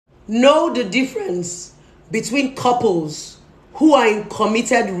Know the difference between couples who are in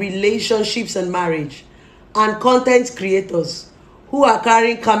committed relationships and marriage and content creators who are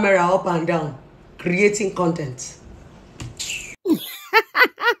carrying camera up and down, creating content.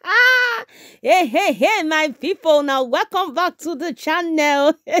 Hey, my people, now welcome back to the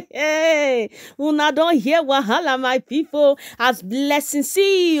channel. Hey, una don't hear wahala, my people. As Blessing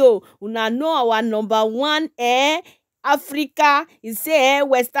CEO, una know our number one, Africa, he say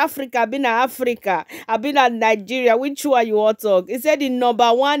West Africa, been Africa, I've been at Nigeria. Which one you want to talk? He said the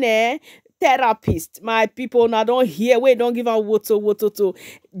number one, therapist, my people. Now don't hear, we don't give her woto to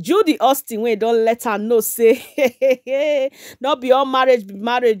Judy Austin, we don't let her know, say not be all marriage be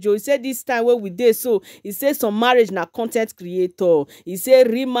marriage. He said this time where we did, so he said some marriage na content creator. He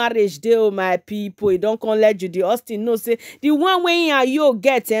said remarriage dey, my people. He don't come let Judy Austin know, say the one way you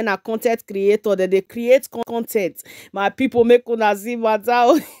get a content creator that they create content. My people, make una see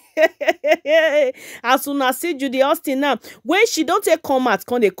matter. As soon as see Judy Austin now, when she don't take combat,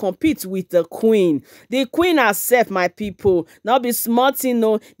 can they compete with the queen herself, my people. Now be smart, you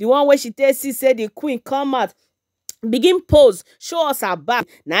know. The one where she tells, she said the queen come out, begin pose, show us her back.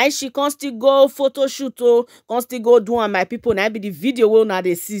 Now she can still go photo shoot, can still go do one, my people. Now be the video will not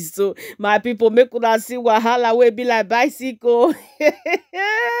they see. So my people, make una see wahala will be like bicycle.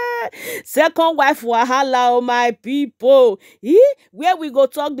 Second wife wahala, oh my people. Where we go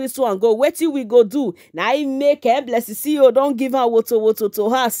talk this one, go wait till we go do. Now I make her bless the CEO, don't give her woto to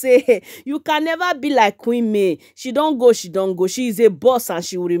her. Say you can never be like Queen May. She don't go. She is a boss and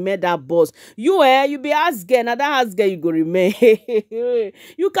she will remain that boss. You be asked girl, now that ask girl you go remain.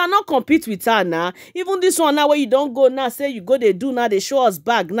 You cannot compete with her now. Even this one now where you don't go now, say you go they do now, they show us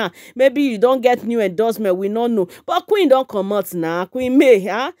back now. Maybe you don't get new endorsement, we don't know. But Queen don't come out now. Queen May,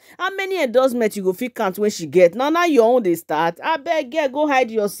 huh? How many endorsements you go fit count when she get? Now your own they start. I beg girl, go hide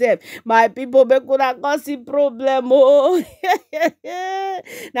yourself. My people, make una cause see problem. Oh.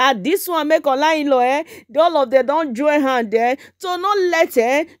 Now this one make online law, all of them don't join hand there. So not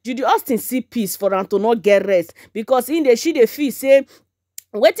let Judy Austin see peace for them to not get rest. Because in the she dey feel say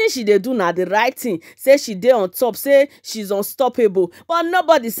wetin she dey do na the right thing, say she dey on top, say she's unstoppable, but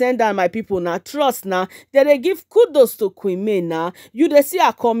nobody send her, my people. Now trust now, they give kudos to Queen May. Now you dey see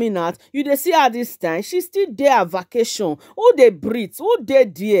her coming out, you dey see her this time, she still there her vacation. Who they breathe, who they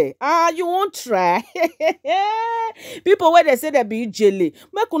there? You won't try. People where they say they be jelly,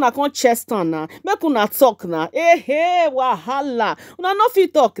 make una come chest on now, make una talk now. Wahala, una no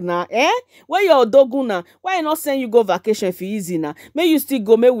fit talk now. Where your dogu now? Why you not saying you go vacation if easy now? May you still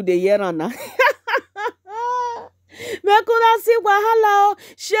go, me with the year now. Make una see wahala.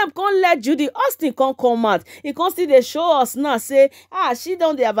 Shame can't let Judy Austin come out. He can't see they show us now. Say she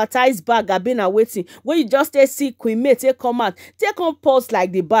don't the advertise bag. I've been waiting. When you just see Queen May take come out, take on post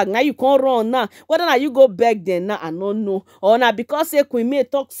like the bag. Now you can't run now. Whether now you go back then now, I don't know. Or now because say Queen May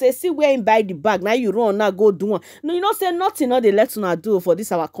talk say see where you buy the bag. Now you run now go do one. No, you know say nothing. Now they let una do for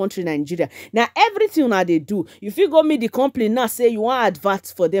this our country Nigeria. Now everything now they do. If you go meet the company now say you want advert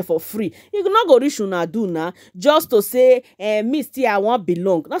for them for free, you not go reach una do now just to say me still I won't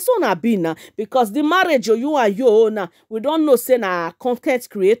belong. That's what I be now. Because the marriage you and you now, we don't know say na content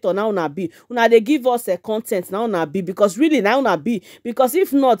creator now na be. Una they give us a content now na be. Because really now na be. Because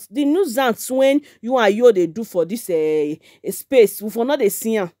if not, the nuisance when you and you they do for this space, we for not they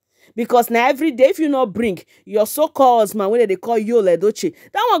see. Because now every day if you not bring your so-called husband when they call you Edochie,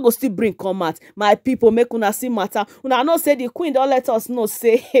 that one go still bring come out. My people, make una see matter. Una not say the queen don't let us know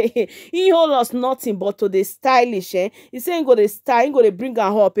say he hold us nothing but to the stylish. He say he go the style, he go to bring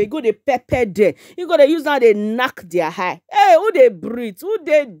her up, he go the pepper there, he go to use how they knock their high. Hey, who they breathe? Who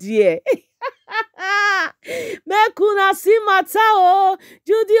they there? Make una see matter. Oh,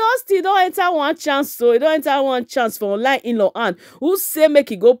 Judy Austin don't enter one chance, so he don't enter one chance for online in-law and who say make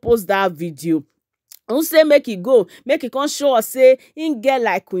he go post that video. Who say make it go, make it come show us say in get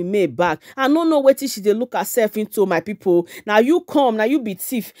like Queen May back. I don't know what she dey look herself into, my people. Now you come, now you be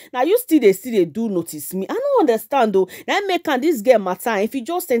thief. Now you still they do notice me. I don't understand though. Now make this girl matter. If you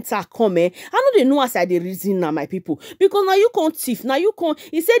just enter come, I know they know as I the reason now, my people. Because now you can't thief. Now you can't.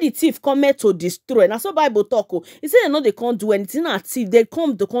 He said the thief come here to destroy. Now so Bible talk. He said no, they can't do anything. Not thief. They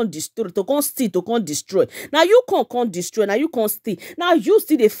come to come destroy, to come steal, to come destroy. Now you can't destroy. Now you can't steal. Now you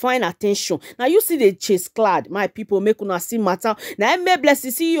see they find attention. Now you see they chase clad. My people, make una see matter. Now I may bless the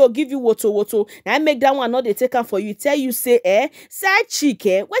CEO give you woto. Now I make that one not they take her for you. Tell you say side chick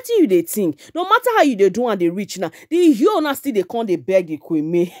what do you they think? No matter how you they do and they reach now, the you now still they can't they beg the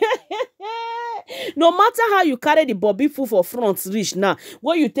Queen May. No matter how you carry the bobby full for front reach now,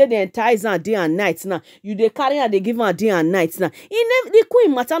 when you take the entire day and night now, you dey carry and they give her day and night now. The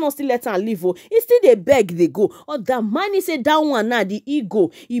queen matter not still let her live. Oh, he still they beg they go. Or the man he say that one now, the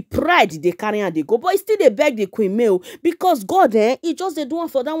ego, he pride they carry and they go. But he still they beg the queen male because God he just they do one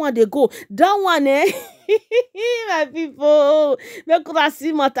for that one they go. That one my people, make una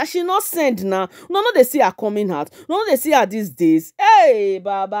see matter. She not send now. No, they see her coming out. No, they see her these days. Hey,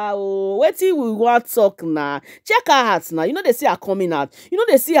 Baba, oh, wait till we want talk now. Check her heart now. You know they see her coming out. You know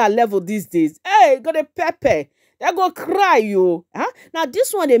they see her level these days. Hey, got a pepper. They go cry, yo. Huh? Now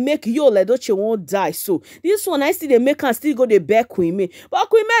this one they make yo Edochie won't die. So this one I see they make her still go the back Queen May. But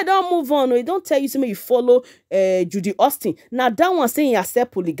Queen May don't move on. He don't tell you say you follow Judy Austin. Now that one saying you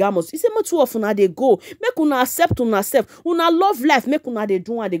accept polygamous. He say much too often they go. Make una accept una self. Una love life. Make una they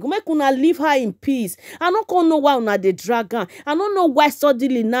do and they go. Make una leave her in peace. I don't know why una they drag her. I don't know why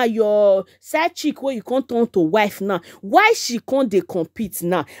suddenly now your side chick where you can't turn to wife now. Why she can't they compete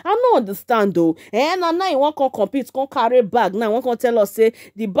now? I don't understand though. And now you want to compete. Can carry bag now. One can tell us say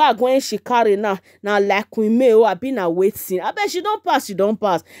the bag when she carry now like Queen May I been a waiting. I bet she don't pass. She don't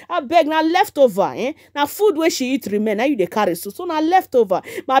pass. I beg now leftover. Now food where she eat remain. Now you they carry so now leftover.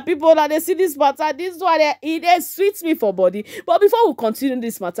 My people that they see this matter, this one it sweets me for body. But before we continue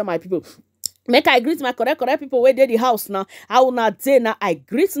this matter, my people. Make I greet my correct people where they the house now. How una day now? I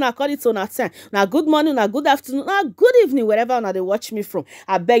greet now according to una time. Now good morning, now good afternoon, now good evening, wherever now they watch me from.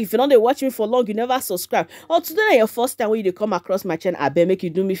 I beg if you don't they watch me for long, you never subscribe. Or today your first time when you come across my channel, I beg make you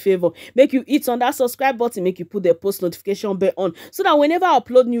do me favor. Make you hit on that subscribe button, make you put the post notification bell on. So that whenever I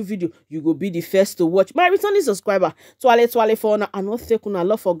upload new video, you go be the first to watch. My returning subscriber, twale for una. I not take una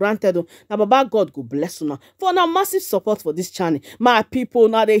love for granted. Now Baba God go bless una for now massive support for this channel. My people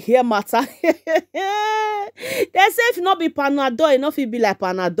now they hear matter. They say if not be Panadol, enough it be like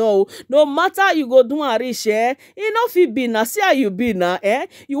Panadol. No matter you go do and reach, enough it be now. See how you be now,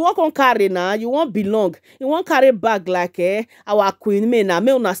 You won't on carry now, you won't belong. You won't carry bag like our Queen May now.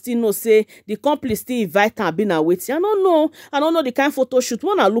 May una still know say the complice still invite and be now waiting. I don't know the kind photo shoot.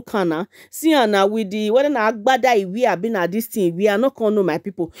 Wanna look now. See now with the whether na agbada we have been at this thing. We are not gonna know my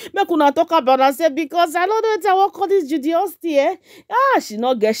people. Make una talk about and say because I don't know if I walk on this Judy Austin, she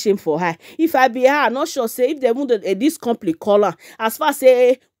not get shame for her. If I be her, I'm not sure say if they want this complete color as far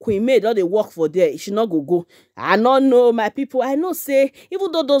say Queen May don't they work for there, she not go. I don't know my people. I know say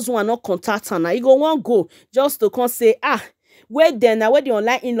even though those one not contact her now, you go one go just to come say where then now where the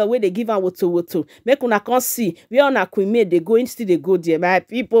online in-law where they give her woto. Make una can see where on a Queen May they go instead they go there. My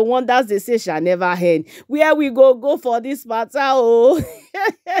people wonders they say shall never end. Where we go for this matter, oh.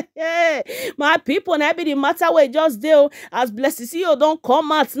 My people now be the matter where just deal as blessed see you don't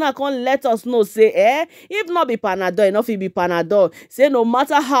come out now can't let us know say if not be Panadol enough it be Panadol say no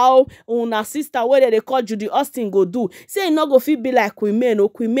matter how una sister whether they call Judy Austin go do say not go fit be like Queen May. No,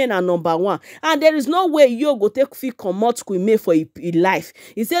 Queen May are number one and there is no way you go take fit comot Queen May for a life.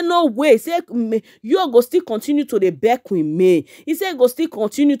 He said no way. He said you go still continue to the beg Queen May. He said go still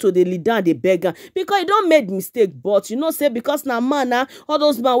continue to the lead down the beggar because he don't make mistake. But you know say because now man all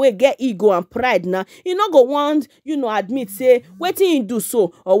those man will get ego and pride now. You not go want admit say waiting he do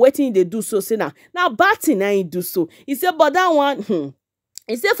so or waiting they do so. Say now bad thing I do so. He said but that one.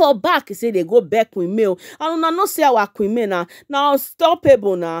 He said for back, he said they go back with mail. And una no say our Queen May now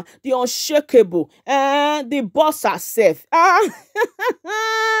unstoppable now, the unshakable, the boss herself.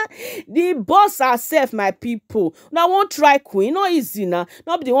 The boss herself, my people. Now won't try Queen, no easy now.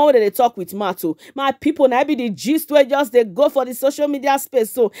 Not be the one where they talk with Mato. My people, now be the gist where just they go for the social media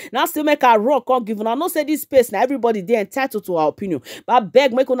space. So now still make a rock on give. Now no say this space now everybody they entitled to our opinion. But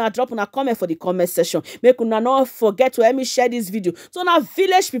beg make una drop una comment for the comment section. Make una not forget to let me share this video. So now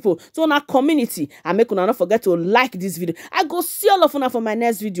village people, so now community, and make una not forget to like this video. I go see all of una for my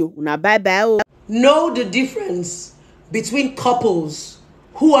next video. Una bye bye. Know the difference between couples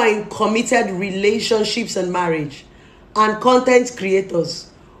who are in committed relationships and marriage and content creators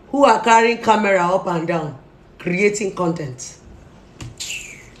who are carrying camera up and down creating content.